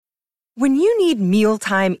When you need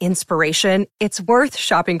mealtime inspiration, it's worth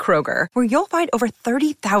shopping Kroger, where you'll find over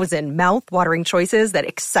 30,000 mouth-watering choices that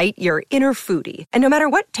excite your inner foodie. And no matter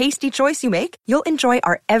what tasty choice you make, you'll enjoy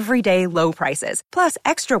our everyday low prices, plus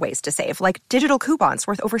extra ways to save, like digital coupons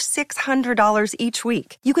worth over $600 each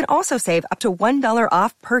week. You can also save up to $1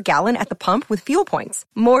 off per gallon at the pump with fuel points.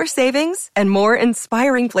 More savings and more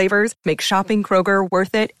inspiring flavors make shopping Kroger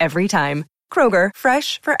worth it every time. Kroger,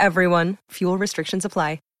 fresh for everyone. Fuel restrictions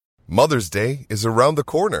apply. Mother's Day is around the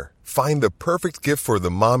corner. Find the perfect gift for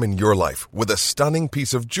the mom in your life with a stunning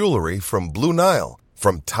piece of jewelry from Blue Nile.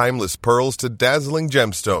 From timeless pearls to dazzling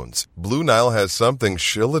gemstones, Blue Nile has something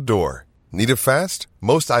she'll adore. Need it fast?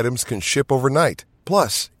 Most items can ship overnight.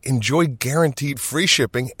 Plus, enjoy guaranteed free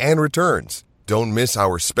shipping and returns. Don't miss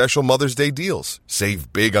our special Mother's Day deals.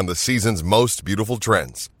 Save big on the season's most beautiful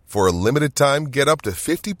trends. For a limited time, get up to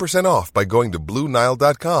 50% off by going to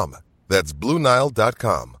BlueNile.com. That's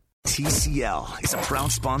BlueNile.com. TCL is a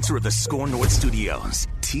proud sponsor of the Score North Studios.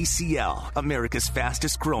 TCL, America's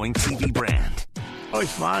fastest growing TV brand. Oh,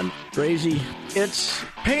 it's fun, crazy. It's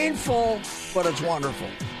painful, but it's wonderful.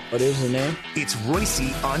 What is the name? It's Royce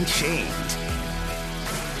Unchained.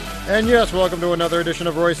 And yes, welcome to another edition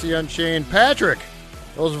of Royce Unchained. Patrick,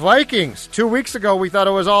 those Vikings, 2 weeks ago, we thought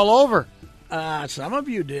it was all over. Some of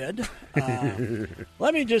you did.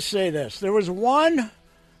 Let me just say this. There was one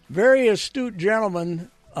very astute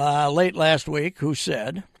gentleman late last week who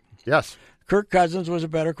said, yes, Kirk Cousins was a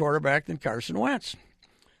better quarterback than Carson Wentz.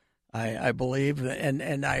 I believe,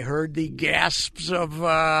 and I heard the gasps of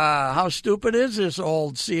how stupid is this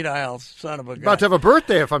old senile son of a gun. About to have a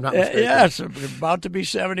birthday, if I'm not mistaken. Yes, about to be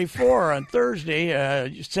 74 on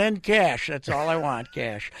Thursday. Send cash. That's all I want,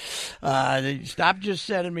 cash. Stop just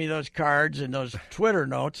sending me those cards and those Twitter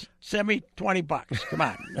notes. Send me $20. Come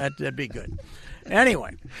on, that'd be good.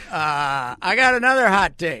 Anyway, I got another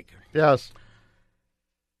hot take. Yes.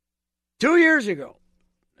 2 years ago,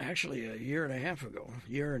 actually a year and a half ago,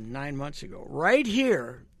 year and 9 months ago, right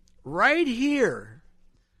here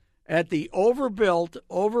at the overbuilt,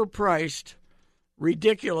 overpriced,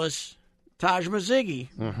 ridiculous Taj Mazzigi,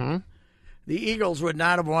 the Eagles would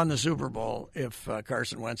not have won the Super Bowl if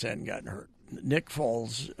Carson Wentz hadn't gotten hurt. Nick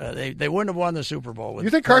Foles, they wouldn't have won the Super Bowl with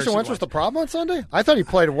You think Carson Wentz was the problem on Sunday? I thought he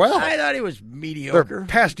played well. I thought he was mediocre. Their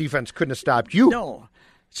pass defense couldn't have stopped you. No.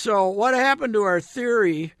 So what happened to our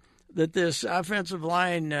theory that this offensive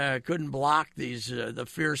line couldn't block the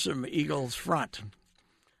fearsome Eagles front?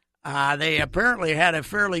 They apparently had a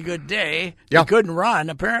fairly good day. Yeah. They couldn't run.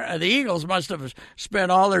 Apparently, the Eagles must have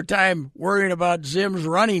spent all their time worrying about Zim's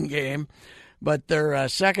running game. But their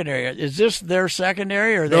secondary, is this their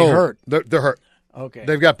secondary or are they hurt? They're hurt. Okay.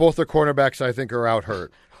 They've got both their cornerbacks, I think, are out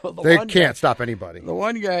hurt. Well, they can't stop anybody. The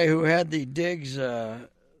one guy who had the Diggs,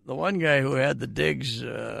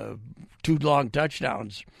 2 long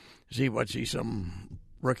touchdowns. What's he, some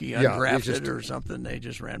rookie undrafted or something? They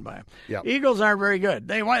just ran by him. Yeah. Eagles aren't very good.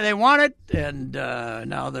 They want it, and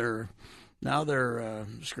now they're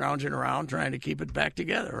scrounging around trying to keep it back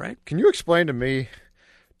together, right? Can you explain to me,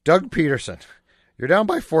 Doug Peterson, you're down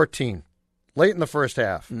by 14 late in the first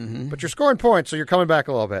half, but you're scoring points, so you're coming back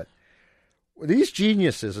a little bit. These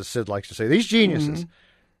geniuses, as Sid likes to say,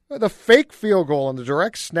 the fake field goal and the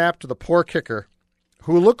direct snap to the poor kicker,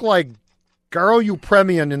 who looked like Garo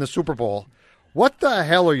Upremian in the Super Bowl. What the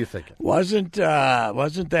hell are you thinking? Wasn't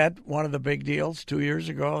that one of the big deals 2 years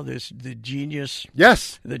ago? The genius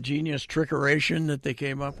trickeration that they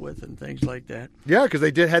came up with and things like that. Yeah, because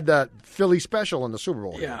they had that Philly special in the Super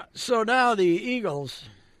Bowl. Yeah. So now the Eagles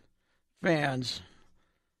fans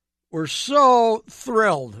were so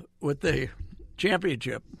thrilled with the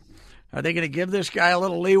championship. Are they going to give this guy a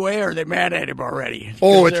little leeway, or are they mad at him already?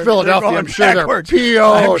 Oh, it's Philadelphia. I'm sure they're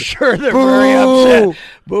PO'd. I'm sure they're very upset.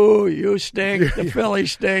 Boo, you stink. The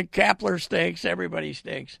Phillies stink. Kapler stinks. Everybody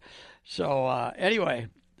stinks. So, anyway,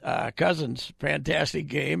 Cousins, fantastic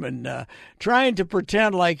game, and trying to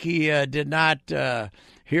pretend like he did not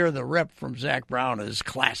hear the rip from Zach Brown is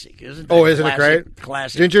classic, isn't it? Oh, isn't it great?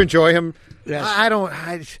 Classic. Didn't you enjoy him?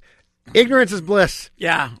 Yes. Ignorance is bliss.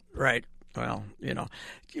 Yeah, right. Well,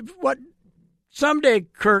 what someday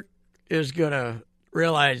Kirk is going to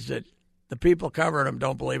realize that the people covering him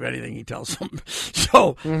don't believe anything he tells them.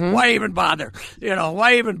 So why even bother?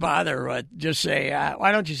 Why even bother? Just say,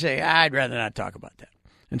 why don't you say, I'd rather not talk about that,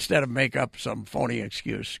 instead of make up some phony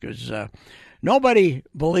excuse, because nobody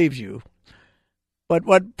believes you. But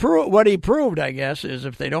what he proved, I guess, is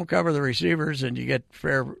if they don't cover the receivers and you get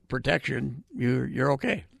fair protection, you're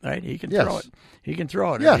okay, right? He can throw it. He can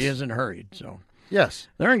throw it if he isn't hurried. So Yes.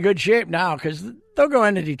 They're in good shape now because they'll go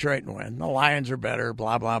into Detroit and win. The Lions are better,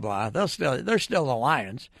 blah, blah, blah. They're still the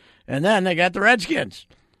Lions. And then they got the Redskins.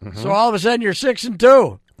 So all of a sudden you're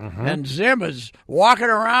 6-2. And Zim is walking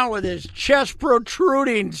around with his chest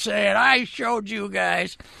protruding saying, I showed you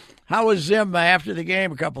guys. How was Zim after the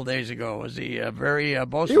game a couple days ago? Was he very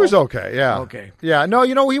boastful? He was okay, yeah. Okay. Yeah,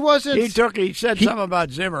 no, he wasn't. He said something about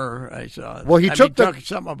Zimmer, I saw. Well, he took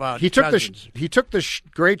something about he took Cousins. he took the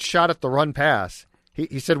great shot at the run pass.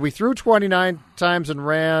 He said, we threw 29 times and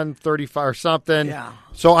ran 35 or something. Yeah.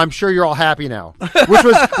 So I'm sure you're all happy now.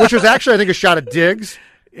 which was actually, I think, a shot at Diggs.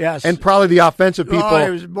 Yes. And probably the offensive people. Oh, it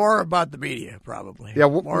was more about the media, probably. Yeah,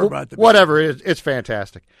 more about the media. whatever. It's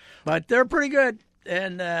fantastic. But they're pretty good.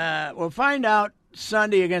 And we'll find out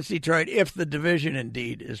Sunday against Detroit if the division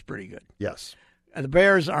indeed is pretty good. Yes. The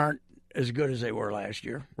Bears aren't as good as they were last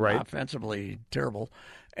year. Right. Offensively terrible.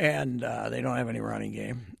 And they don't have any running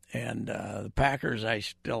game. And the Packers, I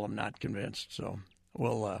still am not convinced. So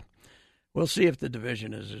we'll see if the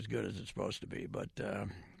division is as good as it's supposed to be. But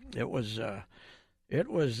it was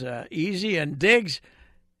easy. And Diggs,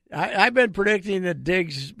 I've been predicting that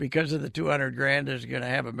Diggs, because of the $200,000, is going to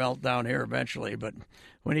have a meltdown here eventually. But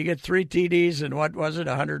when you get 3 TDs and what was it,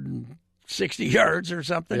 160 yards or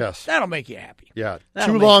something, yes, that'll make you happy. Yeah,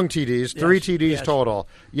 That'll 2 long TDs, 3 TDs total.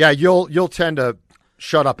 Yeah, you'll tend to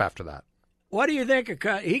shut up after that. What do you think?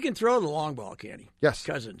 He can throw the long ball, can he? Yes.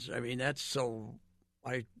 Cousins. I mean, that's so.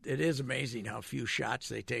 It is amazing how few shots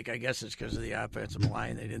they take. I guess it's because of the offensive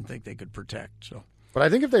line. They didn't think they could protect. So. But I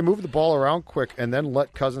think if they move the ball around quick and then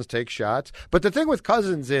let Cousins take shots. But the thing with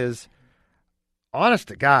Cousins is, honest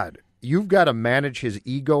to God, you've got to manage his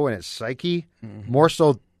ego and his psyche more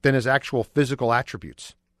so than his actual physical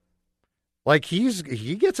attributes. Like, he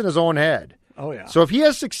gets in his own head. Oh, yeah. So if he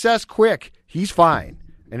has success quick, he's fine.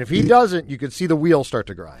 And if he doesn't, you can see the wheels start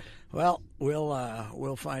to grind. Well,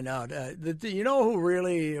 we'll find out. You know who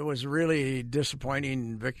really was really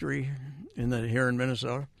disappointing victory here in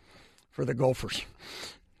Minnesota? For the Gophers,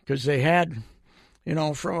 because they had,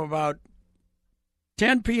 from about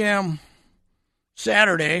 10 p.m.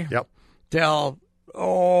 Saturday till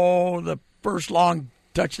the first long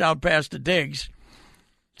touchdown pass to Diggs.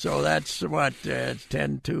 So that's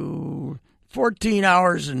 10 to 14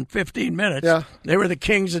 hours and 15 minutes. Yeah. They were the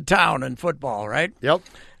kings of town in football, right? Yep.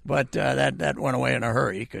 But that went away in a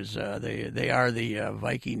hurry because they are the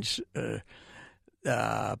Vikings'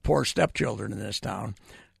 poor stepchildren in this town.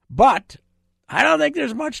 But I don't think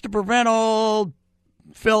there's much to prevent old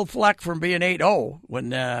Phil Fleck from being 8-0 when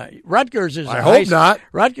Rutgers is. I hope not.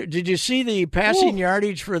 Rutgers. Did you see the passing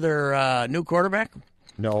yardage for their new quarterback?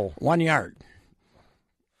 No. 1 yard.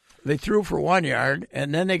 They threw for 1 yard,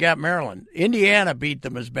 and then they got Maryland. Indiana beat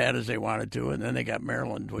them as bad as they wanted to, and then they got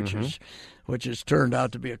Maryland, which has turned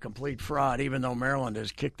out to be a complete fraud. Even though Maryland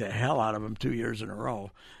has kicked the hell out of them 2 years in a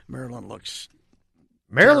row, Maryland was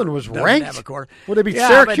ranked. Well, they beat but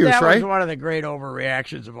Syracuse, that right? was one of the great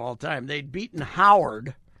overreactions of all time. They'd beaten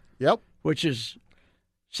Howard, which is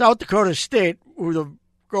South Dakota State, who the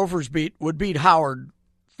Gophers would beat Howard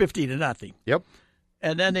 50-0. Yep.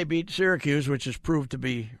 And then they beat Syracuse, which has proved to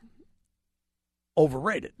be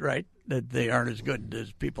overrated, right? That they aren't as good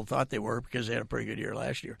as people thought they were because they had a pretty good year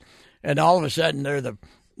last year. And all of a sudden, they're the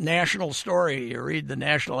national story. You read the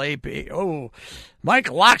national AP. Oh,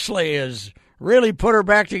 Mike Loxley has really put her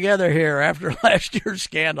back together here after last year's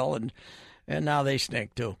scandal, and now they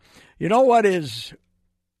stink too. You know what's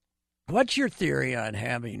your theory on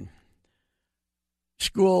having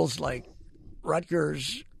schools like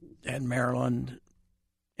Rutgers and Maryland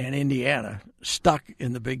and Indiana stuck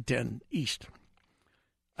in the Big Ten East?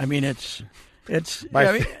 I mean,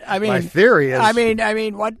 my theory is. I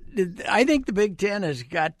think the Big Ten has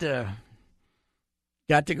got to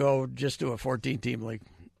go just to a 14-team league,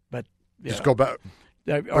 but just go back.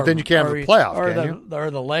 But then you can't have a playoff, or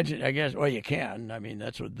the legend. I guess. Well, you can. I mean,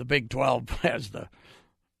 that's what the Big 12 has, the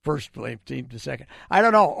first team to second. I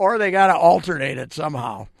don't know, or they got to alternate it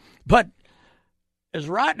somehow. But as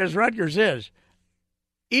rotten as Rutgers is,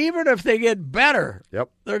 even if they get better, they're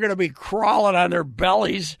going to be crawling on their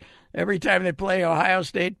bellies every time they play Ohio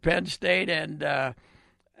State, Penn State, and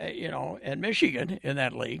and Michigan in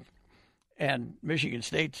that league. And Michigan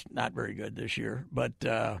State's not very good this year, but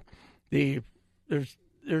there's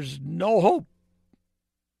no hope.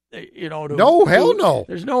 Hell no.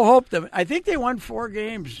 There's no hope. I think they won 4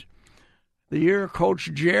 games the year Coach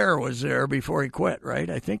Jer was there before he quit. Right?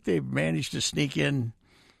 I think they managed to sneak in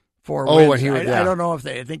 4 wins. I don't know if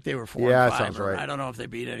I think they were 4 and 5. That sounds right. I don't know if they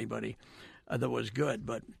beat anybody that was good,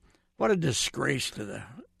 but what a disgrace to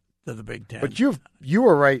to the Big Ten. But you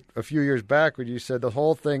were right a few years back when you said the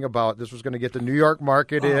whole thing about this was going to get the New York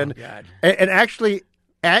market in. God. And actually,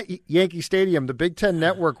 at Yankee Stadium, the Big Ten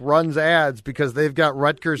Network runs ads because they've got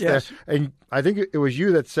Rutgers Yes. there. And I think it was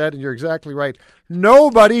you that said, and you're exactly right,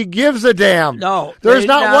 nobody gives a damn. No. There's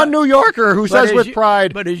not one New Yorker who says with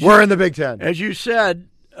pride, we're in the Big Ten. As you said,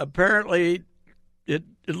 apparently, at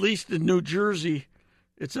least in New Jersey,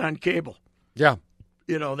 it's on cable. Yeah.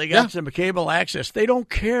 You know, they got some cable access. They don't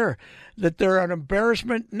care that they're an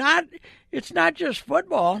embarrassment. It's not just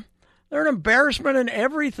football. They're an embarrassment in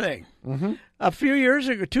everything. Mm-hmm. 2 years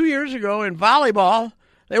ago in volleyball,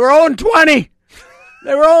 they were 0-20.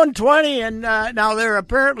 They were 0-20, and now they're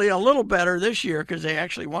apparently a little better this year because they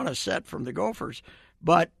actually won a set from the Gophers.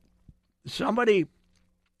 But somebody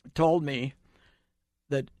told me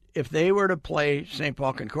that if they were to play St.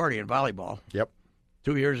 Paul Concordia in volleyball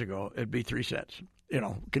 2 years ago, it'd be 3 sets. You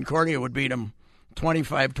know, Concordia would beat them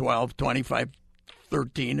 25-12,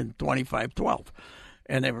 25-13, and 25-12.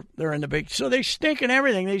 And they're in the big, so they stink in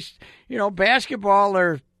everything. Basketball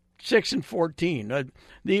they're 6-14.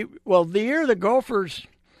 The year the Gophers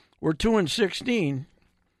were 2-16,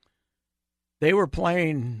 they were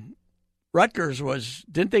playing. Rutgers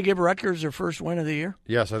didn't they give Rutgers their first win of the year?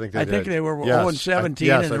 Yes, I think they did. I think they were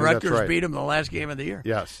 0-17, and Rutgers beat them the last game of the year.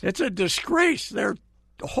 Yes, it's a disgrace. They're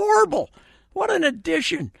horrible. What an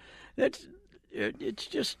addition! It's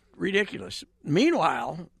just ridiculous.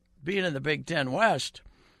 Meanwhile, being in the Big Ten West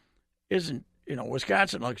isn't,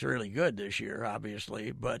 Wisconsin looks really good this year,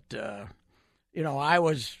 obviously, but, I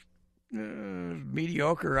was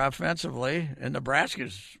mediocre offensively, and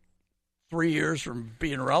Nebraska's 3 years from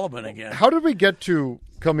being relevant again. How did we get to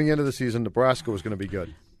coming into the season Nebraska was going to be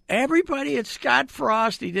good? Everybody at Scott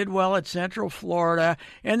Frost, he did well at Central Florida,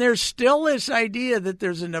 and there's still this idea that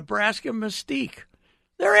there's a Nebraska mystique.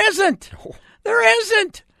 There isn't. No. There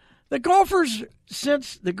isn't. The Gophers,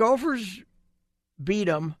 since the Gophers beat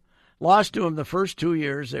them, lost to them the first 2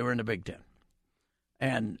 years they were in the Big Ten.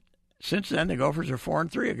 And since then, the Gophers are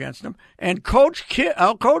 4-3 against them. And Coach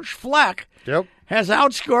Fleck has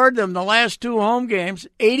outscored them the last 2 home games,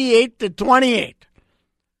 88-28.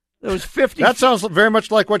 It was 50. That sounds very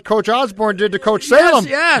much like what Coach Osborne did to Coach Salem.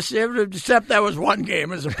 Yes, except that was 1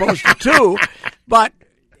 game as opposed to 2. But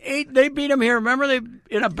they beat him here. Remember,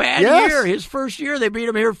 in a bad year, his first year, they beat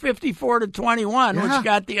him here 54-21, which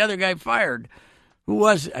got the other guy fired. Who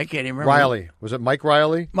was it? I can't even remember. Riley. Was it Mike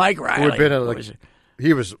Riley? Mike Riley. Who had been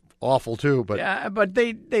he was awful too, but yeah, but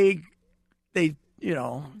they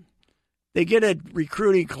get a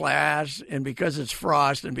recruiting class, and because it's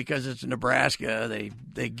Frost and because it's Nebraska,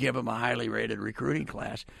 they give them a highly rated recruiting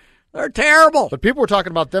class. They're terrible. But people were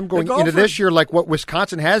talking about them going into this year like what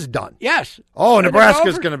Wisconsin has done. Yes. Oh,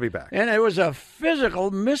 Nebraska's going to be back. And it was a physical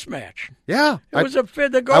mismatch. Yeah.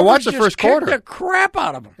 The Gophers I watched the first quarter. Kicked the crap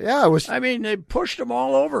out of them. Yeah, it was. I mean, they pushed them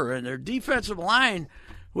all over, and their defensive line,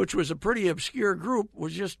 which was a pretty obscure group,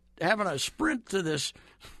 was just having a sprint to this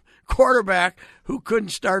quarterback who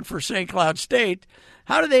couldn't start for St. Cloud State.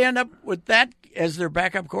 How did they end up with that as their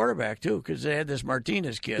backup quarterback, too? Because they had this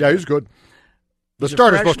Martinez kid. Yeah, he's good. The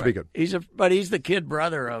starter's supposed to be good. But he's the kid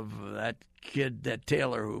brother of that kid, that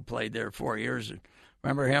Taylor, who played there 4 years.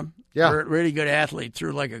 Remember him? Yeah. Really good athlete,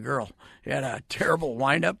 threw like a girl. He had a terrible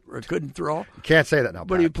windup or couldn't throw. You can't say that now,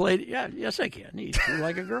 but he played, yes, I can. He threw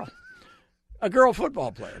like a girl. A girl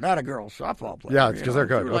football player, not a girl softball player. Yeah, because they're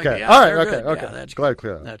good. Okay. All right, okay. Yeah, that's glad to good.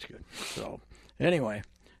 clear that. That's good. So, anyway,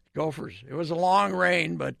 Gophers. It was a long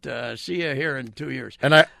reign, but see you here in 2 years.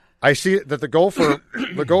 And I see that the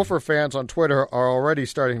Gopher fans on Twitter are already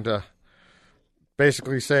starting to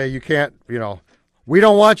basically say you can't, we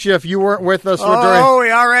don't want you if you weren't with us. We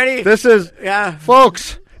already? This is,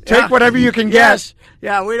 folks, take whatever you can get. Yes.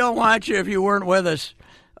 Yeah, we don't want you if you weren't with us.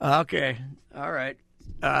 Okay. All right.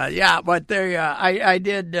 But there, I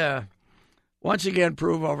did once again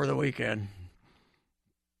prove over the weekend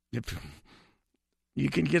if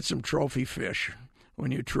you can get some trophy fish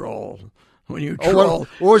when you troll. When you troll,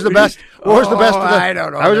 what was the best? What was the best? I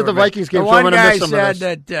don't know. I was at the Vikings game. The so I'm one gonna guy miss some said of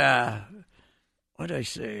this. that. What did I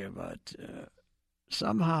say about?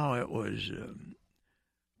 Somehow it was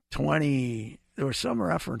 20. There was some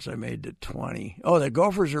reference I made to 20. Oh, the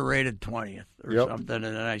Gophers are rated 20th or something, and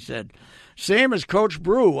then I said, same as Coach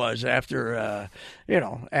Brew was after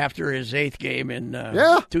after his 8th game in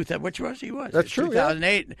 2000, which was he was. That's true.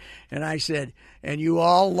 2008, and I said, and you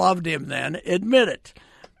all loved him then. Admit it.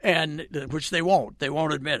 And which they won't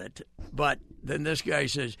admit it. But then this guy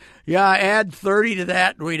says, add 30 to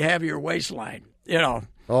that and we'd have your waistline.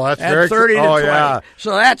 Oh, that's at very 30 to 20. yeah.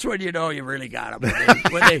 So that's when you know you really got them.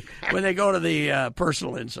 When they go to the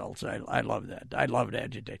personal insults. I love that. I love to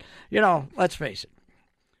agitate. Let's face it.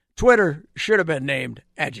 Twitter should have been named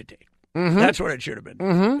Agitate. Mm-hmm. That's what it should have been.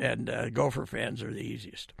 Mm-hmm. And Gopher fans are the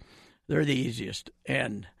easiest. They're the easiest.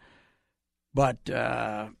 But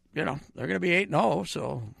they're going to be 8-0,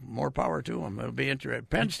 so more power to them. It'll be interesting.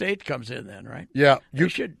 Penn State comes in then, right? Yeah. You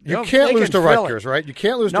can't lose to Rutgers, right? You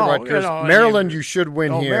can't lose to Rutgers. Maryland, you should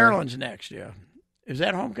win here. Maryland's next, yeah. Is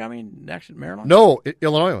that homecoming next at Maryland? No,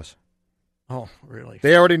 Illinois was. Oh, really?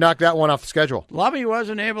 They already knocked that one off the schedule. Lovey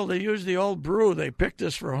wasn't able to use the old brew. They picked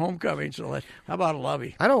us for homecoming, so how about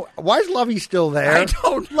Lovey? Why is Lovey still there? I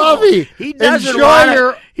don't know. Lovey, he doesn't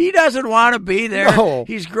want to be there. No.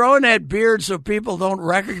 He's growing that beard so people don't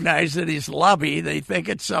recognize that he's Lovey. They think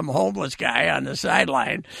it's some homeless guy on the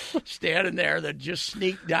sideline standing there that just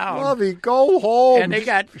sneaked down. Lovey, go home. And they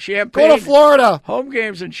got Champaign. Go to Florida. Home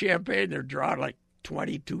games in Champaign, they're drawing like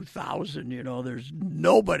 22,000. There's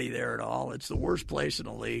nobody there at all. It's the worst place in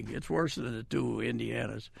the league. It's worse than the two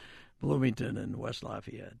Indianas, Bloomington and West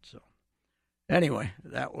Lafayette. So, anyway,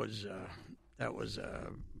 that was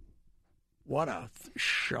what a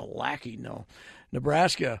shellacking. No,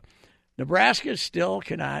 Nebraska still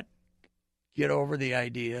cannot get over the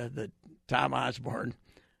idea that Tom Osborne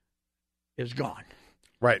is gone,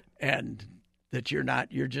 right? And that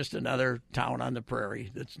you're just another town on the prairie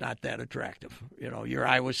that's not that attractive. You're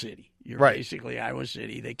Iowa City. You're right. Basically Iowa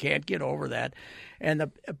City. They can't get over that. And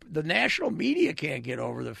the national media can't get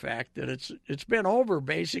over the fact that it's been over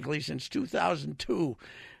basically since 2002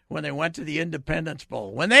 when they went to the Independence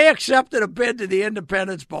Bowl. When they accepted a bid to the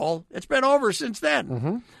Independence Bowl, it's been over since then.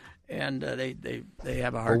 Mm-hmm. And they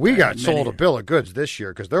have a hard time. We got sold a bill of goods this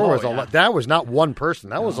year because there was a lot. That was not one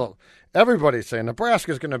person. That was everybody saying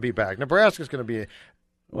Nebraska's going to be back. Nebraska's going to be.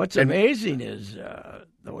 What's amazing is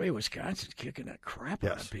the way Wisconsin's kicking that crap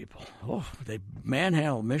out of people. Oh, they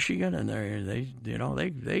manhandled Michigan, and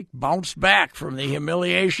they bounced back from the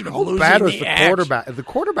humiliation of losing. How bad was the quarterback? The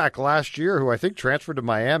quarterback last year, who I think transferred to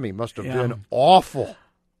Miami, must have been awful.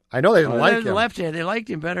 I know they didn't like him. Left-hand, they liked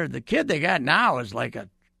him better. The kid they got now is like a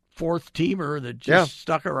fourth teamer that just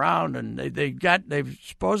stuck around, and they've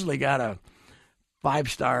supposedly got a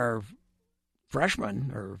 5-star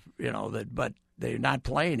freshman, but they're not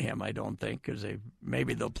playing him, I don't think, because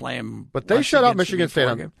maybe they'll play him. But they shut out Michigan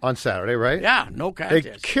State on Saturday, right? Yeah, no contest.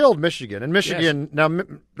 They killed Michigan, and Michigan now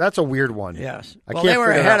that's a weird one. Yes, they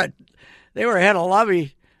were ahead of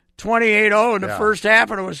Lovey 28-0 in the first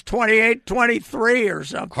half, and it was 28-23 or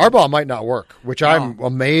something. Harbaugh might not work, which I'm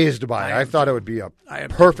amazed by. I thought it would be a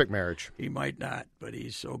perfect marriage. He might not, but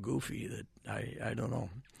he's so goofy that I don't know.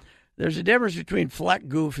 There's a difference between Fleck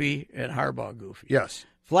goofy and Harbaugh goofy. Yes.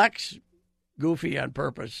 Fleck's goofy on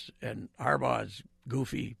purpose, and Harbaugh's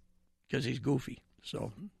goofy because he's goofy.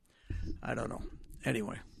 So, I don't know.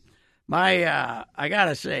 Anyway, I got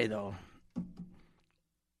to say, though,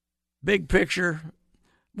 big picture,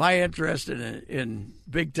 my interest in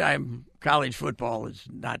big-time college football is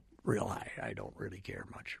not real high. I don't really care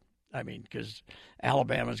much. I mean, because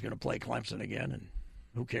Alabama's going to play Clemson again, and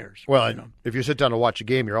who cares? Well, if you sit down to watch a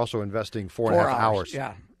game, you're also investing 4.5 hours.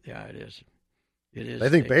 Yeah, it is. It is. I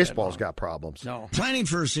think baseball's got problems. No. Planning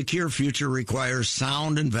for a secure future requires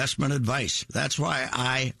sound investment advice. That's why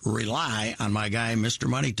I rely on my guy, Mr.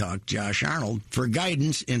 Money Talk, Josh Arnold, for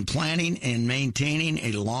guidance in planning and maintaining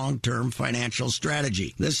a long-term financial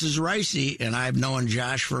strategy. This is Ricey, and I've known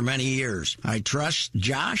Josh for many years. I trust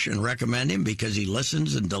Josh and recommend him because he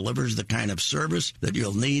listens and delivers the kind of service that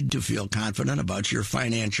you'll need to feel confident about your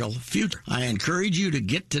financial future. I encourage you to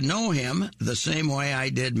get to know him the same way I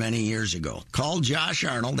did many years ago. Call Josh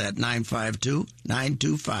Arnold at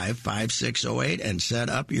 952-925-5608 and set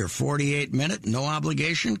up your 48-minute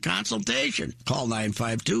no-obligation consultation. Call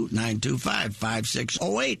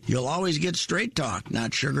 952-925-5608. You'll always get straight talk,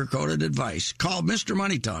 not sugar-coated advice. Call Mr.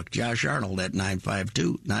 Money Talk, Josh Arnold at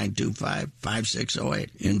 952-925-5608.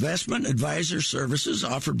 Investment advisor services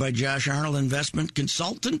offered by Josh Arnold Investment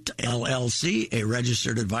Consultant, LLC, a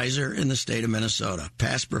registered advisor in the state of Minnesota.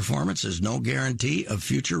 Past performance is no guarantee of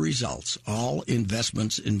future results. All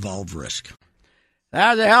investments involve risk.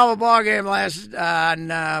 That was a hell of a ball game on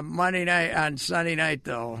Monday night, on Sunday night,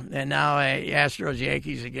 though. And now Astros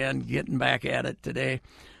Yankees again getting back at it today.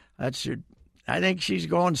 I think she's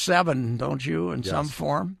going 7, don't you, in some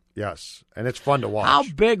form? Yes, and it's fun to watch. How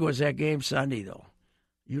big was that game Sunday, though?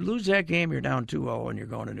 You lose that game, you're down 2-0, and you're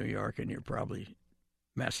going to New York, and you're probably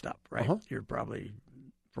messed up, right? Uh-huh. You're probably,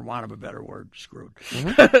 for want of a better word, screwed.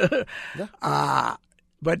 Mm-hmm. Yeah.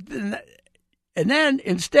 And then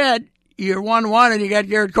instead, you're 1-1 and you got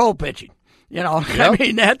Garrett Cole pitching. I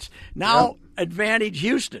mean, that's now advantage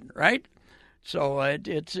Houston, right? So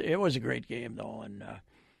it was a great game, though. And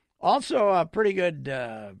also a pretty good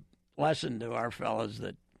lesson to our fellas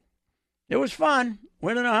that it was fun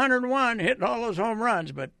winning 101, hitting all those home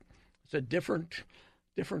runs, but it's a different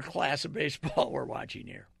class of baseball we're watching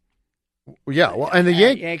here. Yeah, well, and the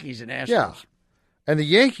Yankees and Astros. Yeah, and the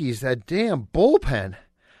Yankees, that damn bullpen,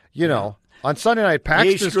 on Sunday night,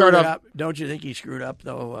 Paxton started up. Don't you think he screwed up,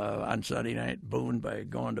 though, on Sunday night, Boone, by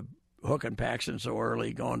going to hooking Paxton so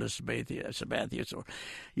early, going to Sabathia. So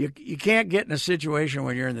you can't get in a situation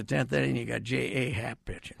when you're in the 10th inning, you got J.A. Happ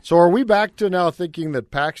pitching. So are we back to now thinking that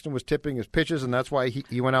Paxton was tipping his pitches, and that's why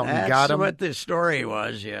he went out and got him? That's what the story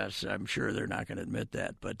was, yes. I'm sure they're not going to admit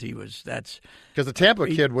that, but that's... Because the Tampa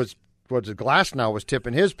kid was Glasnow was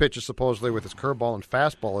tipping his pitches supposedly with his curveball and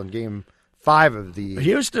fastball in Game 5 of the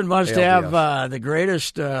Houston must ALDS. have the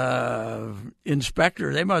greatest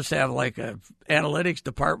inspector. They must have like a analytics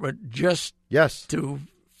department just to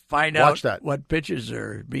find out what pitches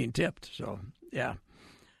are being tipped. So, yeah,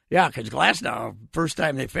 because Glasnow, first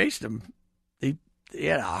time they faced him, he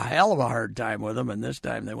had a hell of a hard time with him, and this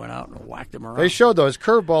time they went out and whacked him around. They showed, though, his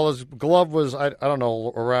curveball, his glove was, I don't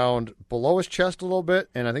know, around below his chest a little bit,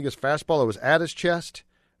 and I think his fastball, it was at his chest,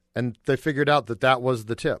 and they figured out that was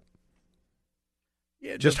the tip.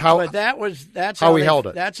 Yeah, that's how he held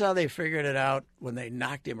it. That's how they figured it out when they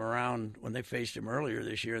knocked him around when they faced him earlier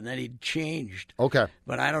this year, and then he changed. Okay,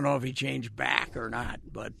 but I don't know if he changed back or not.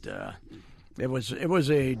 But it was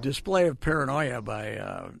a display of paranoia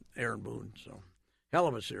by Aaron Boone. So hell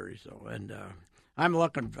of a series, though, and I'm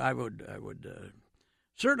looking. I would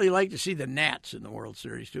certainly like to see the Nats in the World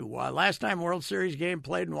Series too. Last time World Series game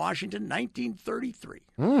played in Washington, 1933.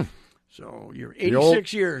 So you're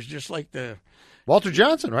 86 years, just like the. Walter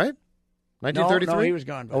Johnson, right? 1933. No, he was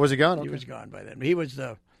gone. Oh, was he gone? Okay. He was gone by then. He was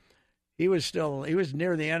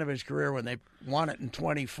near the end of his career when they won it in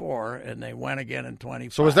 24, and they went again in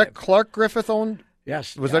 25. So was that Clark Griffith owned?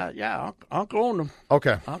 Yes. Was that? Yeah, Uncle owned them.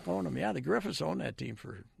 Okay. Uncle owned them. Yeah, the Griffiths owned that team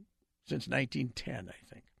since 1910,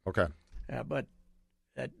 I think. Okay. Yeah, but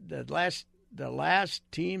the last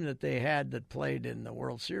team that they had that played in the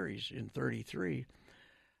World Series in 33.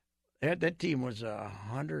 That team was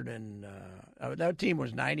 100 and that team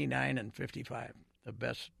was 99-55. The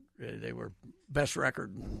best. They were best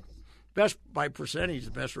record, best by percentage, the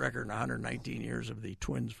best record in 119 years of the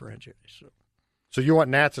Twins franchise. So you want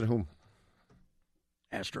Nats and whom?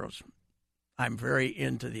 Astros. I'm very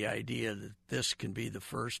into the idea that this can be the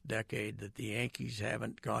first decade that the Yankees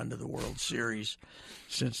haven't gone to the World Series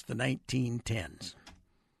since the 1910s.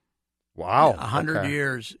 Wow. 100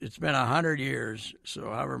 years. It's been 100 years, so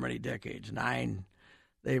however many decades. 9.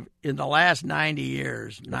 In the last 90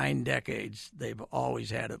 years, 9 decades, they've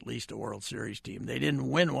always had at least a World Series team. They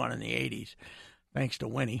didn't win one in the 80s, thanks to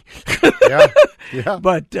Winnie. Yeah.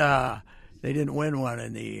 But they didn't win one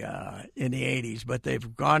in the 80s, but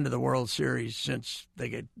they've gone to the World Series since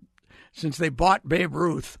they bought Babe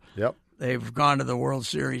Ruth. Yep. They've gone to the World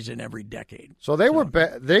Series in every decade. So they were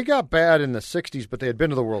they got bad in the 60s, but they had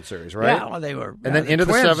been to the World Series, right? Yeah, well, they were. And then into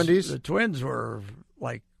the 70s? The Twins were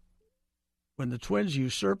like, when the Twins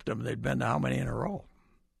usurped them, they'd been to how many in a row?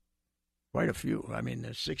 Quite a few. I mean,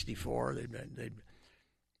 there's 64.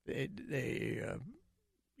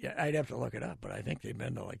 Yeah, I'd have to look it up, but I think they've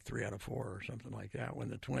been to like 3 out of 4 or something like that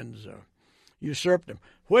when the Twins usurped them,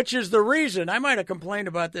 which is the reason. I might have complained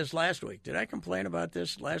about this last week. Did I complain about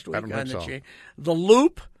this last week? I don't think so. The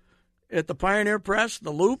loop at the Pioneer Press,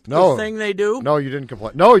 the thing they do. No, you didn't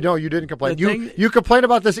complain. No, you didn't complain. You complained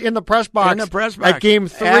about this in the press box. In the press box. At Game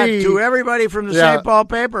 3. To everybody from the St. Paul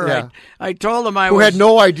paper. Yeah. I told them Who had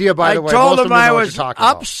no idea, by the way. I told them I was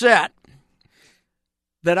upset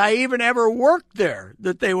that I even ever worked there,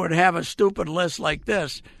 that they would have a stupid list like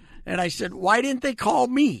this. And I said, why didn't they call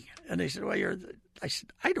me? And they said, I said,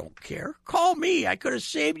 I don't care. Call me. I could have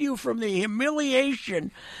saved you from the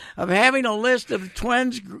humiliation of having a list of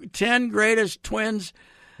 10 greatest Twins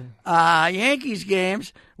Yankees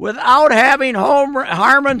games without having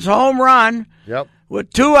Harmon's home run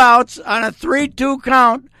with 2 outs on a 3-2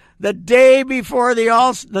 count the day before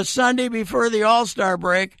the Sunday before the All-Star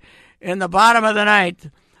break in the bottom of the ninth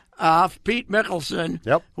off Pete Mickelson,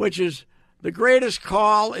 which is the greatest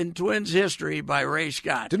call in Twins history by Ray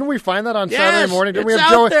Scott. Didn't we find that on Saturday morning? Didn't we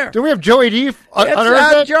have Joey D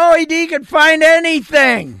unearth it? Joey D could find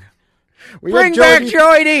anything. Bring back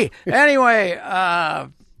Joey D. Anyway,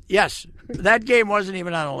 yes, that game wasn't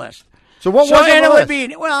even on the list. So what was on the list? Would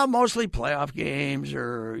be, mostly playoff games,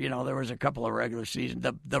 or there was a couple of regular season,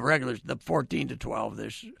 the regulars, the 14-12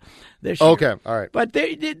 this year. Okay, all right. But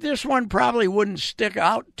this one probably wouldn't stick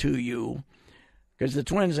out to you because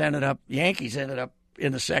the Yankees ended up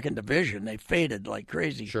in the second division. They faded like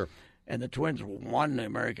crazy. Sure. And the Twins won the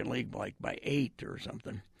American League by 8 or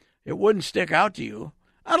something. It wouldn't stick out to you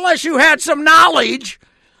unless you had some knowledge,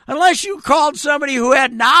 unless you called somebody who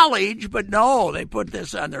had knowledge. But no, they put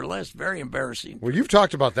this on their list. Very embarrassing. Well, you've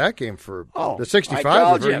talked about that game for the 65 I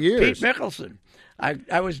told for you, years. Pete Mickelson.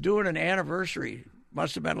 I was doing an anniversary.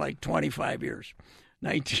 Must have been like 25 years.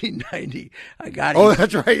 1990. I got him. Oh,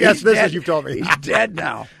 that's right. Yes, He's this dead. is you've told me. He's dead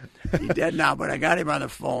now. He's dead now, but I got him on the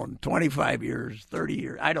phone. 25 years, 30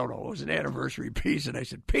 years. I don't know. It was an anniversary piece, and I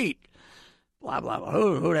said, Pete, blah, blah, blah.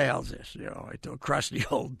 Who the hell's this? I told crusty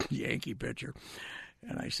old Yankee pitcher.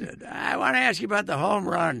 And I said, I want to ask you about the home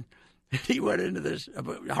run. And he went into this.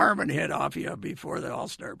 Harmon hit off you before the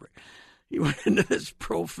All-Star break. He went into this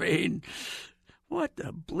profane, what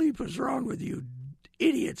the bleep was wrong with you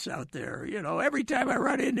idiots out there? Every time I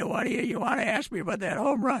run into one of you want to ask me about that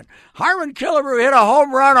home run. Harmon Killebrew hit a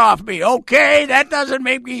home run off me. Okay, that doesn't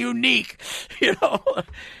make me unique.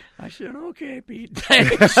 I said, okay, Pete,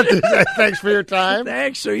 thanks. Thanks for your time.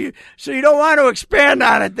 Thanks. So you don't want to expand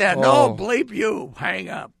on it then? No, bleep you. Hang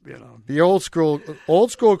up. The old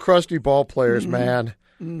school crusty ball players, man.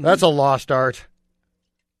 That's a lost art.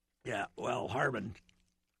 Yeah. Well, Harmon.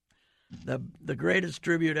 The greatest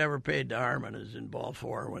tribute ever paid to Harmon is in Ball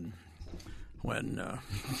 4 when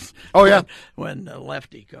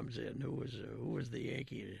Lefty comes in, who was the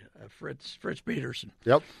Yankee, Fritz Peterson.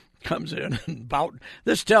 Yep. Comes in and Boughton.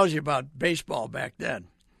 This tells you about baseball back then.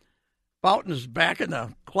 Boughton's back in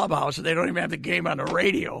the clubhouse and they don't even have the game on the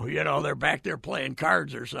radio. They're back there playing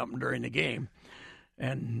cards or something during the game.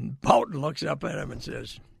 And Boughton looks up at him and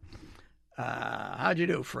says, how'd you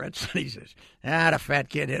do, Fritz? And he says, the fat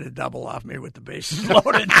kid hit a double off me with the bases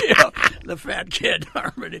loaded. The fat kid,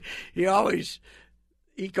 Harmon.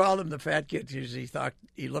 He called him the fat kid because he thought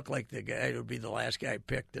he looked like the guy who would be the last guy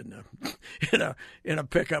picked in a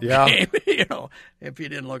pickup game. If you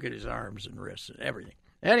didn't look at his arms and wrists and everything.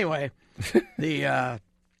 Anyway, the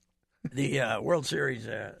World Series.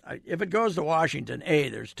 If it goes to Washington,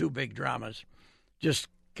 there's two big dramas. Just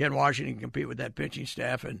can Washington compete with that pitching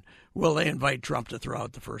staff, and will they invite Trump to throw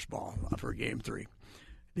out the first ball for Game 3?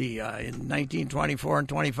 In 1924 and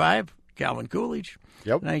 25, Calvin Coolidge.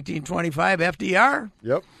 Yep. 1925, FDR.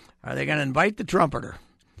 Yep. Are they going to invite the trumpeter?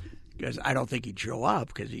 Because I don't think he'd show up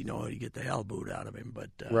because he'd get the hell booed out of him. But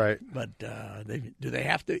right. But do they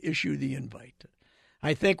have to issue the invite?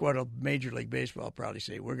 I think what Major League Baseball will probably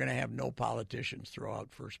say, we're going to have no politicians throw out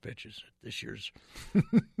first pitches at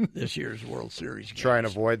this year's World Series games. Trying to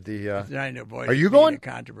avoid Are you going?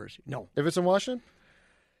 Controversy. No. If it's in Washington?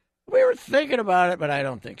 We were thinking about it, but I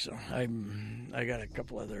don't think so. I got a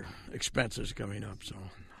couple other expenses coming up, so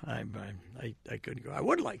I couldn't go. I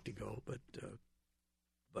would like to go, but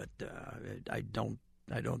I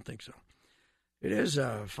don't think so. It is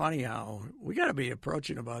funny how we got to be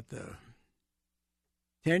approaching about the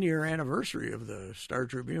 10-year anniversary of the Star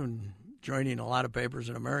Tribune joining a lot of papers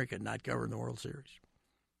in America and not covering the World Series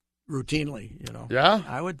routinely. Yeah,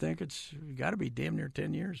 I would think it's got to be damn near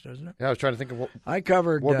 10 years, doesn't it? Yeah, I was trying to think of what I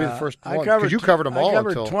covered. What would be the first one? Because you covered them all. I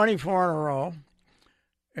covered 24 in a row,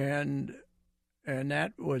 and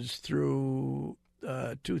that was through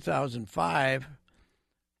 2005,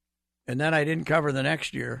 and then I didn't cover the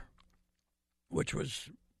next year, which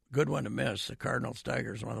was a good one to miss. The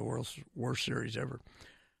Cardinals-Tigers, one of the world's worst series ever.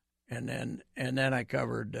 And then I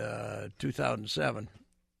covered 2007,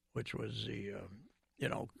 which was the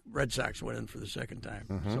Red Sox winning for the second time.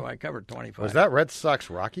 Mm-hmm. So I covered 25. Was that Red Sox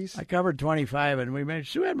Rockies? I covered 25, and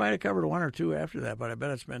Sue might have covered one or two after that, but I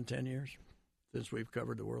bet it's been 10 years since we've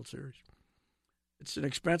covered the World Series. It's an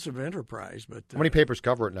expensive enterprise, but how many papers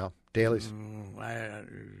cover it now? Dailies.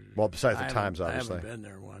 Besides the Times, obviously. I haven't been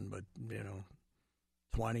there one, but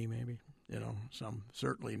 20 maybe. Some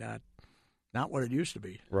certainly not what it used to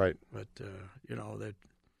be. Right. But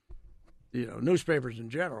newspapers in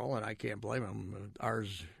general, and I can't blame them.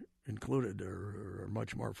 Ours included are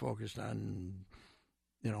much more focused on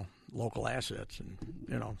local assets and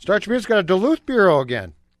Star Tribune's got a Duluth bureau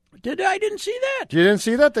again. I didn't see that. You didn't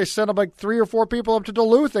see that? They sent up like 3 or 4 people up to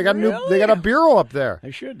Duluth. They got they got a bureau up there.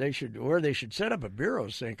 They should set up a bureau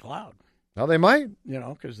in St. Cloud. Well, they might.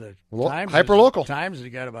 Because the Times hyper-local. Times has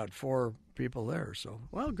got about 4 people there. So,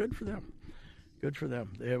 good for them. Good for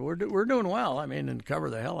them. Yeah, we're doing well. And cover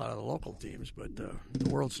the hell out of the local teams. But the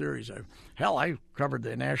World Series, I covered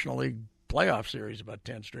the National League playoff series about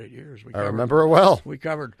 10 straight years. I remember it well.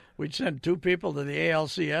 We'd send 2 people to the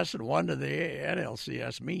ALCS and 1 to the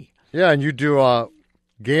NLCS, me. Yeah, and you do a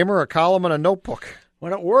gamer, a column, and a notebook.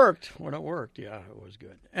 When it worked, yeah, it was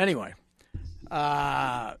good. Anyway,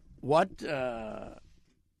 I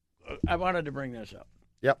wanted to bring this up.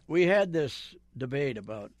 Yep. We had this debate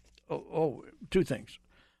about two things: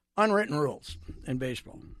 unwritten rules in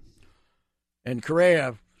baseball, and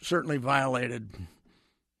Correa certainly violated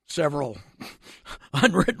several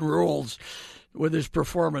unwritten rules with his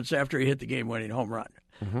performance after he hit the game-winning home run.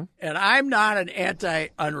 Mm-hmm. And I'm not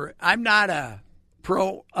I'm not a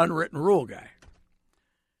pro unwritten rule guy.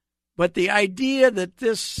 But the idea that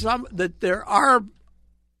that there are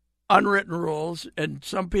unwritten rules and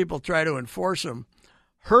some people try to enforce them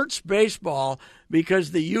hurts baseball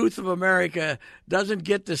because the youth of America doesn't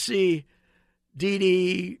get to see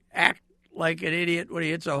Didi act like an idiot when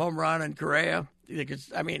he hits a home run and Correa.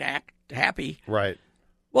 Act happy. Right.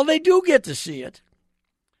 Well, they do get to see it.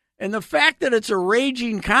 And the fact that it's a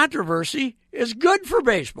raging controversy is good for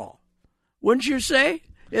baseball. Wouldn't you say?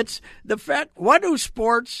 It's the fact, what do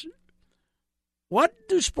sports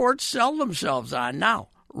sell themselves on now?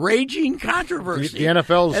 Raging controversy. The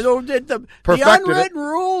NFL's the unwritten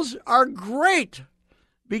rules are great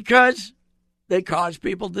because they cause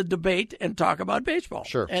people to debate and talk about baseball.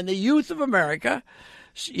 Sure. And the youth of America,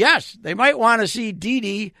 yes, they might want to see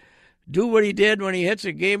Didi do what he did when he hits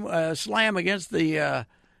a game slam against the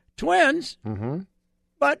Twins,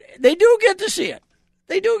 but they do get to see it.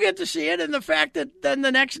 They do get to see it, and the fact that then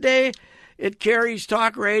the next day it carries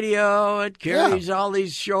talk radio, it carries all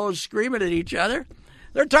these shows screaming at each other.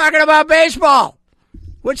 They're talking about baseball,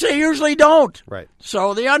 which they usually don't. Right.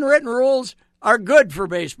 So the unwritten rules are good for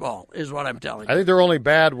baseball, is what I'm telling you. I think they're only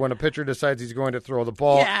bad when a pitcher decides he's going to throw the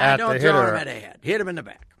ball at the hitter. Throw him at the head. Hit him in the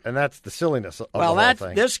back. And that's the silliness of the whole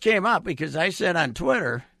thing. This came up because I said on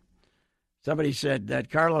Twitter, somebody said that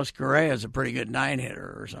Carlos Correa is a pretty good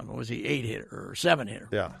 9-hitter or something. Was he 8-hitter or 7-hitter?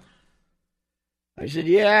 Yeah. I said,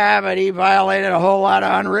 yeah, but he violated a whole lot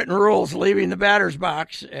of unwritten rules leaving the batter's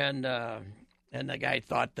box. And the guy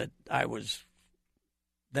thought that I was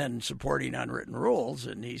then supporting unwritten rules.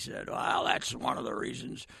 And he said, well, that's one of the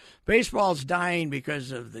reasons. Baseball's dying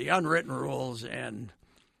because of the unwritten rules and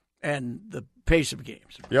the pace of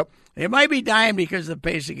games. Yep. It might be dying because of the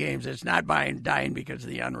pace of games. It's not dying because of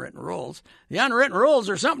the unwritten rules. The unwritten rules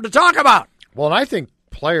are something to talk about. Well, and I think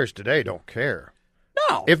players today don't care.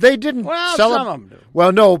 No. If they didn't some of them do.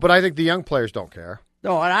 Well, no, but I think the young players don't care.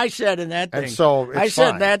 No, and I said in that thing. And so it's I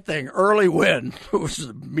said fine. that thing, Early Wynn, who was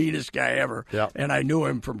the meanest guy ever. Yep. And I knew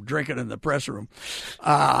him from drinking in the press room.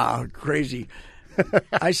 Crazy.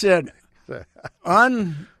 I said,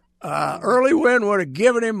 Early Wynn would have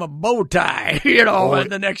given him a bow tie,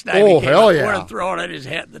 the next time he came hell up. yeah. Would have thrown it at his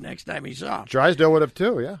head the next time he saw him. Drysdale would have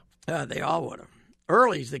too, yeah. They all would have.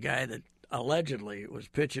 Early's the guy that allegedly was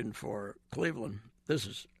pitching for Cleveland. This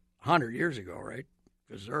is 100 years ago, right?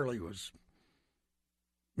 Because Early was,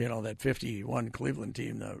 that 51 Cleveland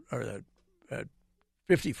team, that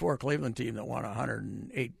 54 Cleveland team that won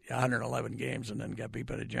 111 games and then got beat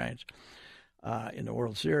by the Giants in the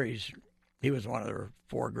World Series. He was one of their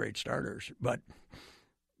 4 great starters. But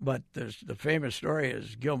the famous story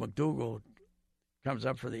is Gil McDougall comes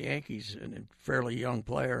up for the Yankees, and a fairly young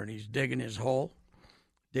player, and he's digging his hole.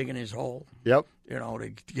 Yep.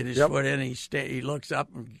 To get his foot in. He looks up,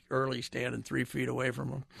 and Early standing 3 feet away from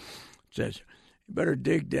him. Says, you better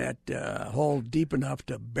dig that hole deep enough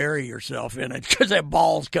to bury yourself in it because that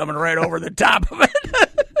ball's coming right over the top of it.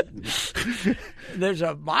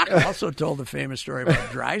 Mock also told the famous story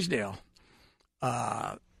about Drysdale.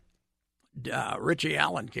 Richie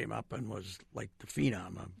Allen came up and was like the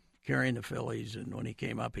phenom of carrying the Phillies, and when he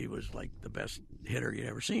came up, he was like the best hitter you'd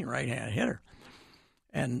ever seen, right-hand hitter.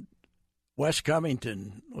 And Wes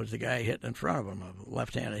Covington was the guy hitting in front of him, a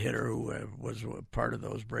left-handed hitter who was part of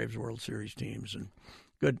those Braves World Series teams, and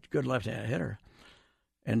good left-handed hitter.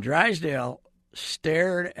 And Drysdale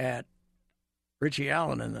stared at Richie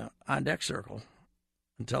Allen in the on-deck circle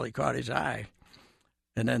until he caught his eye,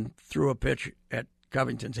 and then threw a pitch at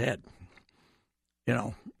Covington's head.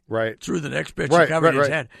 Right. Threw the next pitch at Covington's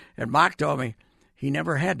head. And Mock told me he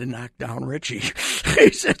never had to knock down Richie.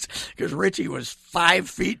 He says, because Richie was 5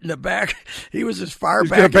 feet in the back. He was as far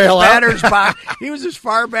back in the batter's box. He was as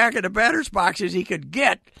far back in the batter's box as he could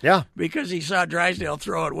get. Yeah. Because he saw Drysdale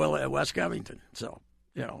throw at Wes Covington. So,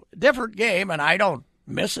 different game, and I don't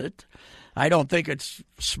miss it. I don't think it's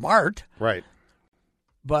smart. Right.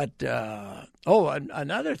 But,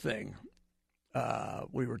 another thing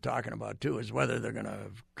we were talking about, too, is whether they're going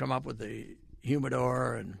to come up with the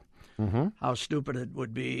humidor and how stupid it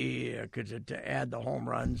would be to add the home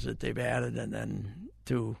runs that they've added and then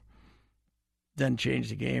to change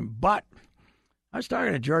the game. But I was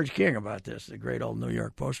talking to George King about this, the great old New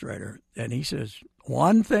York Post writer, and he says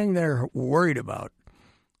one thing they're worried about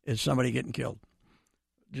is somebody getting killed.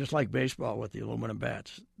 just like baseball with the aluminum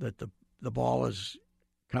bats, that the ball is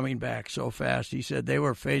coming back so fast. He said they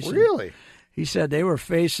were facing. Really? He said they were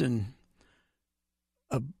facing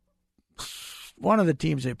one of the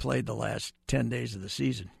teams they played the last 10 days of the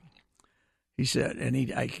season. He said, and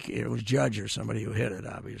it was Judge or somebody who hit it,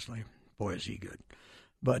 obviously. Boy, is he good.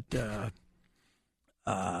 But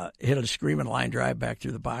hit a screaming line drive back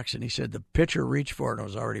through the box, and he said the pitcher reached for it and it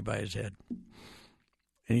was already by his head.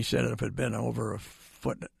 And he said if it had been over a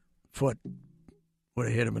foot would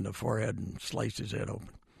have hit him in the forehead and sliced his head open.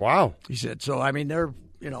 Wow. He said, so, I mean,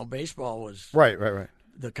 baseball was... Right.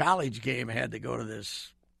 The college game had to go to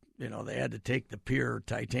this, they had to take the pure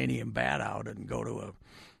titanium bat out and go to a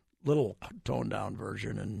little toned-down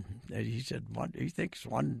version. And he said he thinks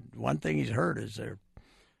one thing he's heard is they're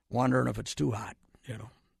wondering if it's too hot,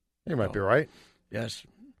 You might be right. Yes.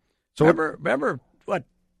 So remember what,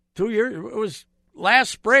 2 years? It was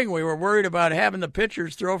last spring we were worried about having the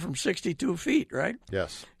pitchers throw from 62 feet, right?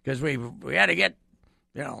 Yes. Because we had to get,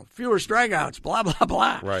 fewer strikeouts, blah, blah,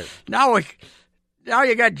 blah. Right. Now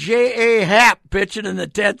you got J.A. Happ pitching in the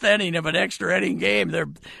 10th inning of an extra inning game.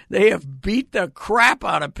 They have beat the crap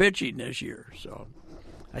out of pitching this year. So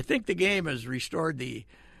I think the game has restored the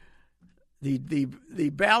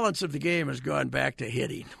balance of the game has gone back to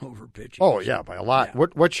hitting over pitching. Oh, yeah, by a lot. Yeah.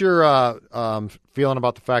 What's your feeling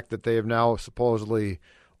about the fact that they have now supposedly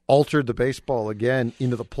altered the baseball again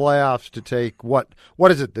into the playoffs to take what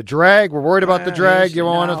is it? The drag? We're worried about the drag.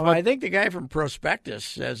 I think the guy from Prospectus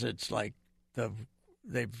says it's like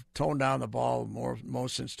they've toned down the ball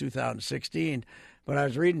most since 2016. But I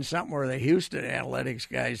was reading something where the Houston analytics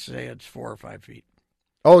guys say it's 4 or 5 feet.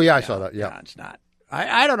 Oh yeah, I saw that. Yeah, no, it's not.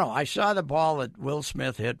 I don't know. I saw the ball that Will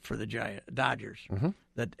Smith hit for the Dodgers. Mm-hmm.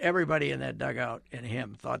 That everybody in that dugout and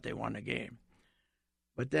him thought they won the game.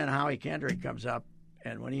 But then Howie Kendrick comes up,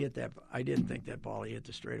 and when he hit that, I didn't think that ball he hit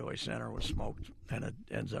the straightaway center was smoked, and it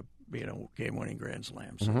ends up being a game-winning grand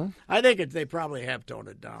slam. So I think they probably have toned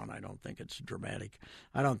it down. I don't think it's dramatic.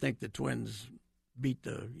 I don't think the Twins beat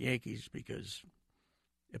the Yankees because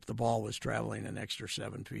if the ball was traveling an extra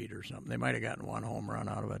 7 feet or something, they might have gotten one home run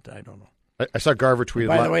out of it. I don't know. I saw Garver tweeted.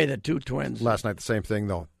 By the way, the two Twins last night. The same thing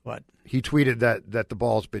though. What? He tweeted that the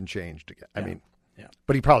ball's been changed again. I mean,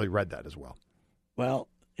 but he probably read that as well. Well,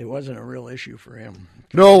 it wasn't a real issue for him.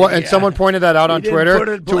 No, and someone pointed that out on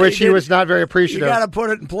Twitter, to which he was not very appreciative. You got to put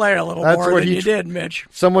it in play a little more than you did, Mitch.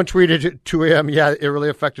 Someone tweeted to him, "Yeah, it really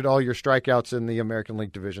affected all your strikeouts in the American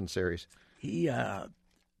League Division Series." The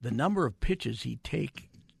number of pitches he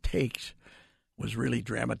takes was really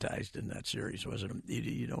dramatized in that series, wasn't it?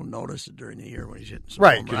 You don't notice it during the year when he's hitting some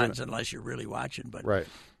home runs unless you're really watching. But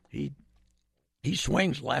he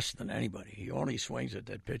swings less than anybody. He only swings at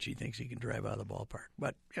that pitch he thinks he can drive out of the ballpark.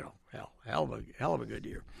 But, hell of a good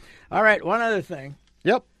year. All right, one other thing.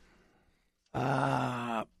 Yep.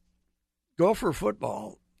 Gopher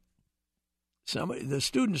football. The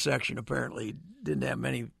student section apparently didn't have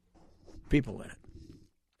many people in it.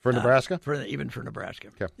 For Nebraska? Even for Nebraska.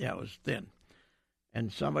 Okay. Yeah, it was thin. And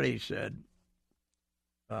somebody said,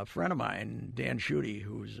 a friend of mine, Dan Schutte,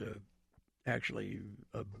 who's actually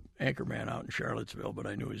an anchorman out in Charlottesville, but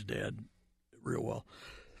I knew his dad real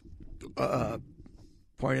well,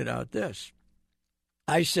 pointed out this.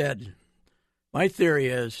 I said, my theory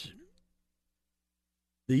is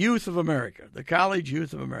the youth of America, the college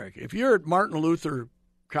youth of America. If you're at Martin Luther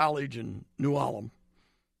College in New Ulm,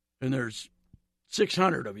 and there's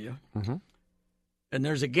 600 of you, and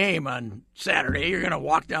there's a game on Saturday, you're going to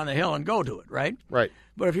walk down the hill and go to it, right? Right.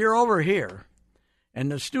 But if you're over here, and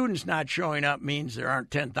the students not showing up means there aren't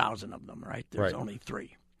 10,000 of them, right? There's only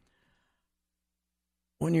 3.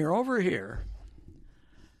 When you're over here,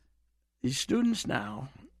 these students now,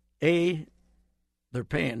 they're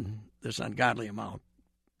paying this ungodly amount,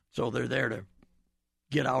 so they're there to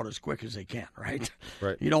get out as quick as they can, right?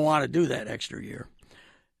 Right. You don't want to do that extra year.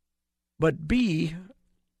 But B,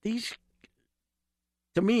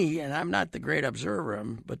 to me, and I'm not the great observer of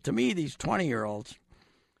them, but to me, these 20-year-olds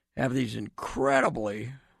have these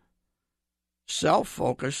incredibly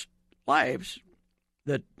self-focused lives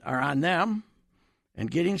that are on them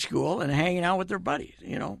and getting school and hanging out with their buddies,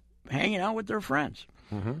 hanging out with their friends.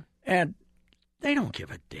 Mm-hmm. And they don't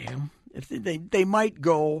give a damn. If they might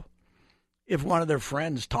go if one of their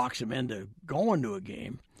friends talks them into going to a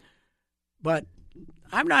game. But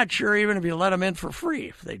I'm not sure even if you let them in for free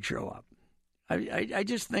if they'd show up. I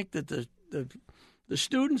just think that the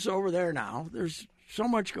students over there now, there's so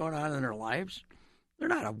much going on in their lives. They're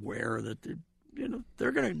not aware that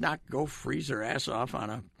they're going to not go freeze their ass off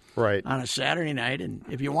on a Saturday night. And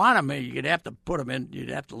if you want them, you'd have to put them in. You'd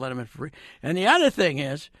have to let them in for free. And the other thing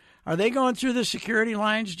is, are they going through the security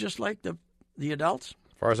lines just like the adults?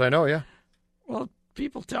 As far as I know, yeah. Well,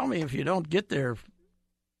 people tell me if you don't get there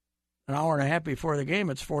an hour and a half before the game,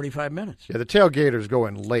 it's 45 minutes. Yeah, the tailgaters go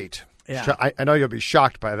in late. Yeah. I know you'll be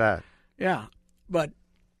shocked by that. Yeah,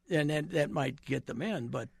 and that might get them in.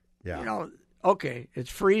 But, yeah. Okay, it's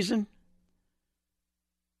freezing,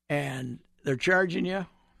 and they're charging you,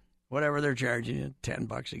 whatever they're charging you,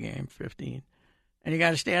 $10 a game, $15, and you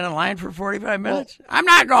got to stand in line for 45 minutes. Well, I'm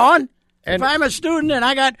not going. If I'm a student and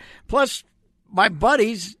I got, plus my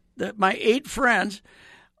buddies, my 8 friends,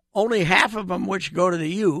 only half of them which go to the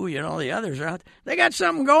U, the others are out. They got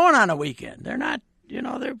something going on a weekend. They're not, they're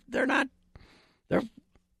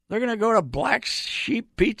going to go to Black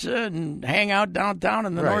Sheep Pizza and hang out downtown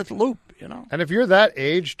in the North Loop, And if you're that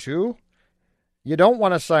age, too, you don't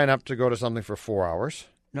want to sign up to go to something for 4 hours.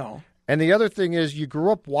 No. And the other thing is you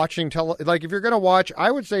grew up watching like if you're going to watch,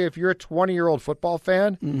 I would say if you're a 20-year-old football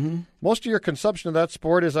fan, most of your consumption of that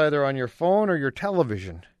sport is either on your phone or your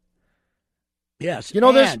television. Yes.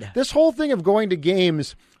 This whole thing of going to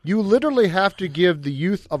games, you literally have to give the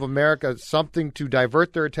youth of America something to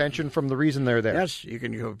divert their attention from the reason they're there. Yes, you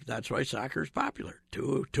can go. That's why soccer is popular.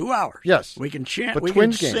 2 hours. Yes. We can chant, but we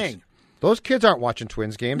Twins can games, sing. Those kids aren't watching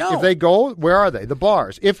Twins games. No. If they go, where are they? The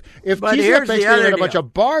bars. If TCF makes it in a bunch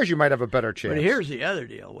of bars, you might have a better chance. But here's the other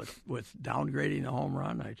deal with downgrading the home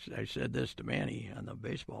run. I said this to Manny on the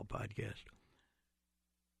baseball podcast.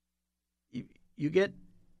 You get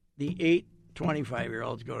the 8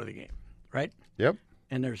 25-year-olds go to the game, right? Yep.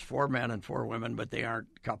 And there's 4 men and 4 women, but they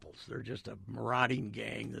aren't couples. They're just a marauding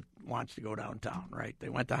gang that wants to go downtown, right? They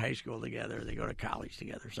went to high school together. They go to college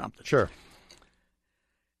together, something. Sure.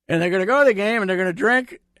 And they're going to go to the game, and they're going to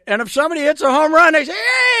drink. And if somebody hits a home run, they say,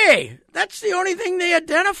 hey, that's the only thing they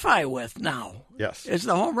identify with now. Yes. It's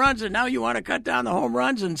the home runs, and now you want to cut down the home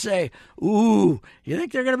runs and say, ooh, you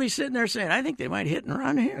think they're going to be sitting there saying, I think they might hit and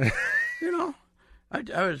run here?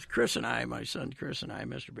 I was Chris and I, my son Chris and I,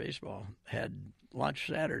 Mr. Baseball, had lunch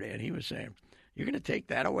Saturday, and he was saying, "You're going to take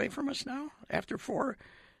that away from us now after 4?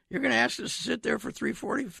 You're going to ask us to sit there for 3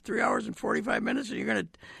 hours and 45 minutes, and you're going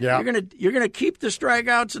to keep the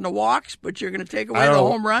strikeouts and the walks, but you're going to take away the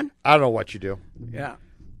home run." I don't know what you do. Yeah,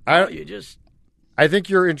 I think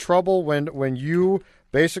you're in trouble when you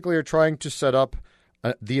basically are trying to set up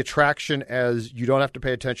the attraction as you don't have to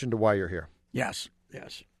pay attention to why you're here. Yes,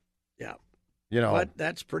 yeah. But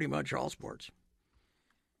that's pretty much all sports.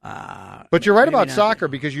 But you're right about soccer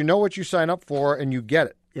because you know what you sign up for and you get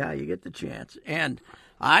it. Yeah, you get the chance. And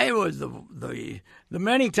I was the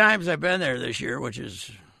many times I've been there this year, which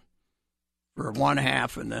is for one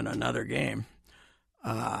half and then another game.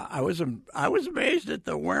 I was amazed at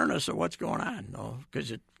the awareness of what's going on,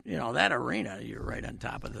 because that arena, you're right on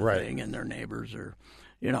top of the thing, and their neighbors are,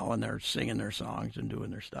 and they're singing their songs and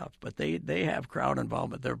doing their stuff. But they have crowd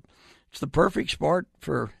involvement. It's the perfect sport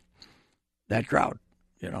for that crowd,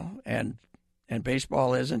 and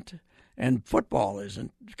baseball isn't, and football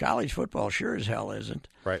isn't. College football sure as hell isn't.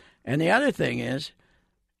 Right. And the other thing is,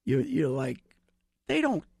 they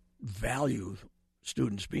don't value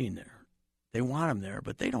students being there. They want them there,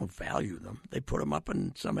 but they don't value them. They put them up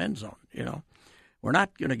in some end zone, We're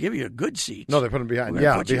not going to give you a good seat. No, they put them behind.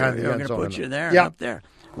 Yeah, behind the end zone. We're going to put you there and up there.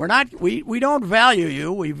 We're not. We don't value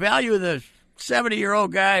you. We value the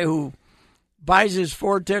 70-year-old guy who buys his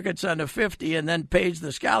 4 tickets on the 50 and then pays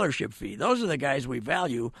the scholarship fee. Those are the guys we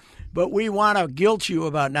value, but we want to guilt you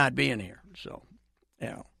about not being here. So,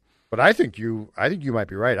 But I think you might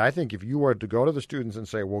be right. I think if you were to go to the students and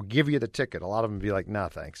say, "We'll give you the ticket," a lot of them would be like, "Nah,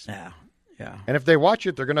 thanks." Yeah. And if they watch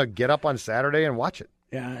it, they're going to get up on Saturday and watch it.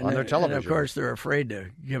 Yeah, on their television. And of course, they're afraid to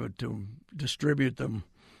give it to them, distribute them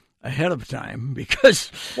ahead of time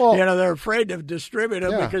because they're afraid to distribute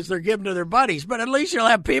them because they're giving to their buddies. But at least you'll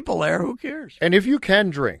have people there. Who cares? And if you can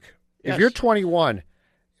drink, if you're 21, you know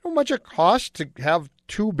how much it costs to have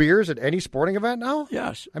 2 beers at any sporting event now?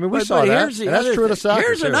 Yes. I mean, we saw that. And that's true of the soccer.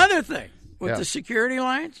 Here's another thing with the security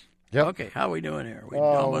lines. Yep. Okay, how are we doing here? We're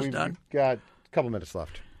almost done. We've got a couple minutes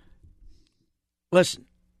left. Listen,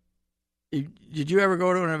 did you ever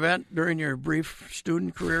go to an event during your brief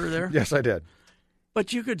student career there? Yes, I did.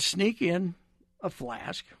 But you could sneak in a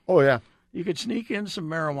flask. Oh, yeah. You could sneak in some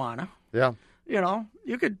marijuana. Yeah.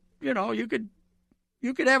 You could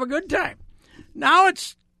have a good time. Now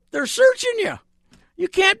they're searching you. You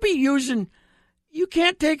can't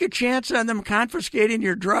take a chance on them confiscating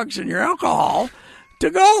your drugs and your alcohol to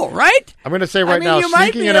go, right? I'm going to say right now, you might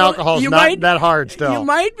sneaking be in able- alcohol is you not might- that hard still. You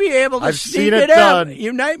might be able to I've sneak seen it in. done.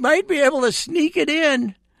 You might be able to sneak it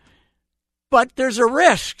in, but there's a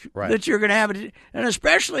risk Right. that you're going to have it, and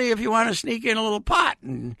especially if you want to sneak in a little pot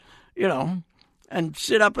and and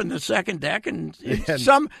sit up in the second deck, and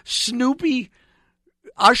some snoopy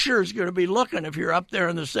usher's going to be looking if you're up there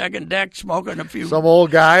in the second deck smoking a few. Some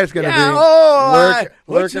old guy is going to be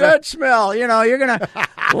What's lurking. that smell? You're going to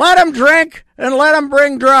let them drink and let them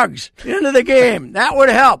bring drugs into the game. That would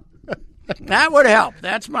help. That would help.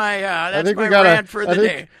 That's my rant for the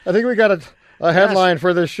day. I think we got a headline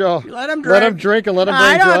for this show. Let them Let them drink and let them bring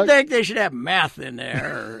I don't drugs. think they should have meth in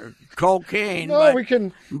there or cocaine. No, but we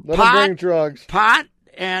can let pot, them bring drugs. Pot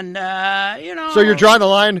and So you're drawing the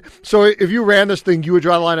line. So if you ran this thing, you would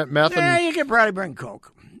draw the line at meth. Yeah, And you could probably bring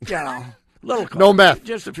coke. Little coke. No meth.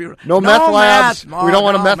 Just a few. No meth labs. Meth. We don't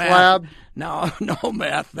want a No meth lab. No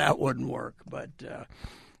meth. That wouldn't work. But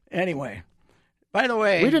anyway, by the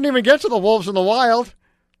way, we didn't even get to the wolves in the wild.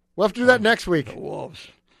 We'll have to do that next week. the wolves.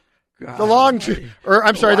 God, The long two, or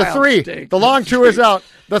I'm sorry, the wild three. steak. The long two is out.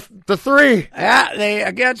 The three. Yeah, they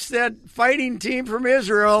against that fighting team from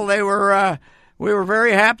Israel. They were. We were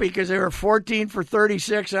very happy because they were 14 for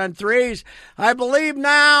 36 on threes. I believe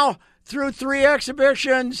now through 3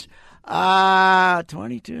 exhibitions,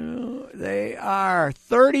 22. They are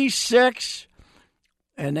 36,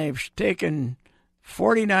 and they've taken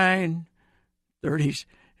 49 30s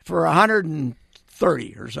for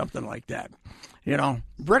 130 or something like that.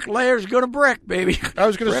 Bricklayer's going to brick, baby. I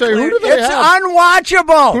was going to say, who do they It's have?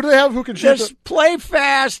 unwatchable. Who do they have who can shoot? Just play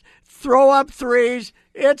fast, throw up threes.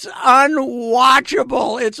 It's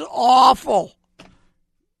unwatchable. It's awful.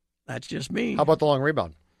 That's just me. How about the long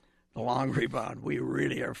rebound? The long rebound. We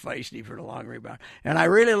really are feisty for the long rebound. And I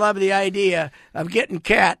really love the idea of getting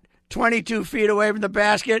Cat 22 feet away from the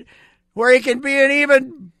basket where he can be an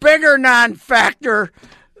even bigger non-factor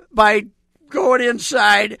by going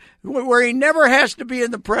inside, where he never has to be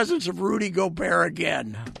in the presence of Rudy Gobert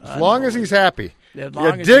again. As long as he's happy. As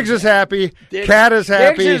long as Diggs he's is happy. Diggs- Cat is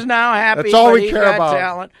happy. Diggs is now happy. That's all but we he's care got about.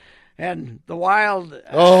 Talent, and the Wild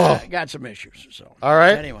got some issues. So All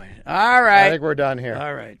right. Anyway, all right. I think we're done here.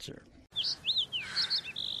 All right, sir.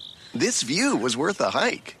 This view was worth a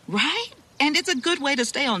hike. Right? And it's a good way to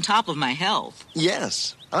stay on top of my health.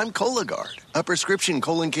 Yes, I'm Cologuard, a prescription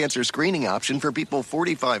colon cancer screening option for people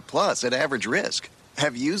 45 plus at average risk.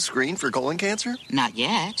 Have you screened for colon cancer? Not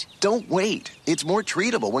yet. Don't wait. It's more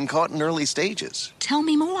treatable when caught in early stages. Tell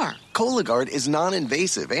me more. Cologuard is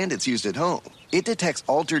non-invasive and it's used at home. It detects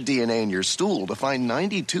altered DNA in your stool to find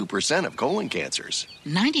 92% of colon cancers.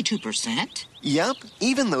 92%? Yep,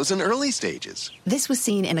 even those in early stages. This was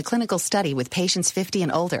seen in a clinical study with patients 50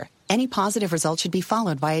 and older. Any positive result should be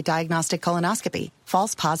followed by a diagnostic colonoscopy.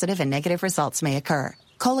 False positive and negative results may occur.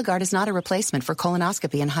 Cologuard is not a replacement for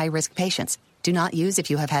colonoscopy in high-risk patients. Do not use if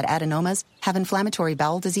you have had adenomas, have inflammatory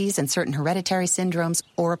bowel disease and certain hereditary syndromes,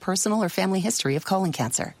 or a personal or family history of colon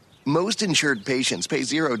cancer. Most insured patients pay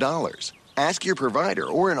 $0. Ask your provider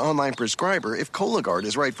or an online prescriber if Cologuard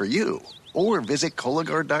is right for you, or visit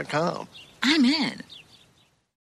Cologuard.com. I'm in.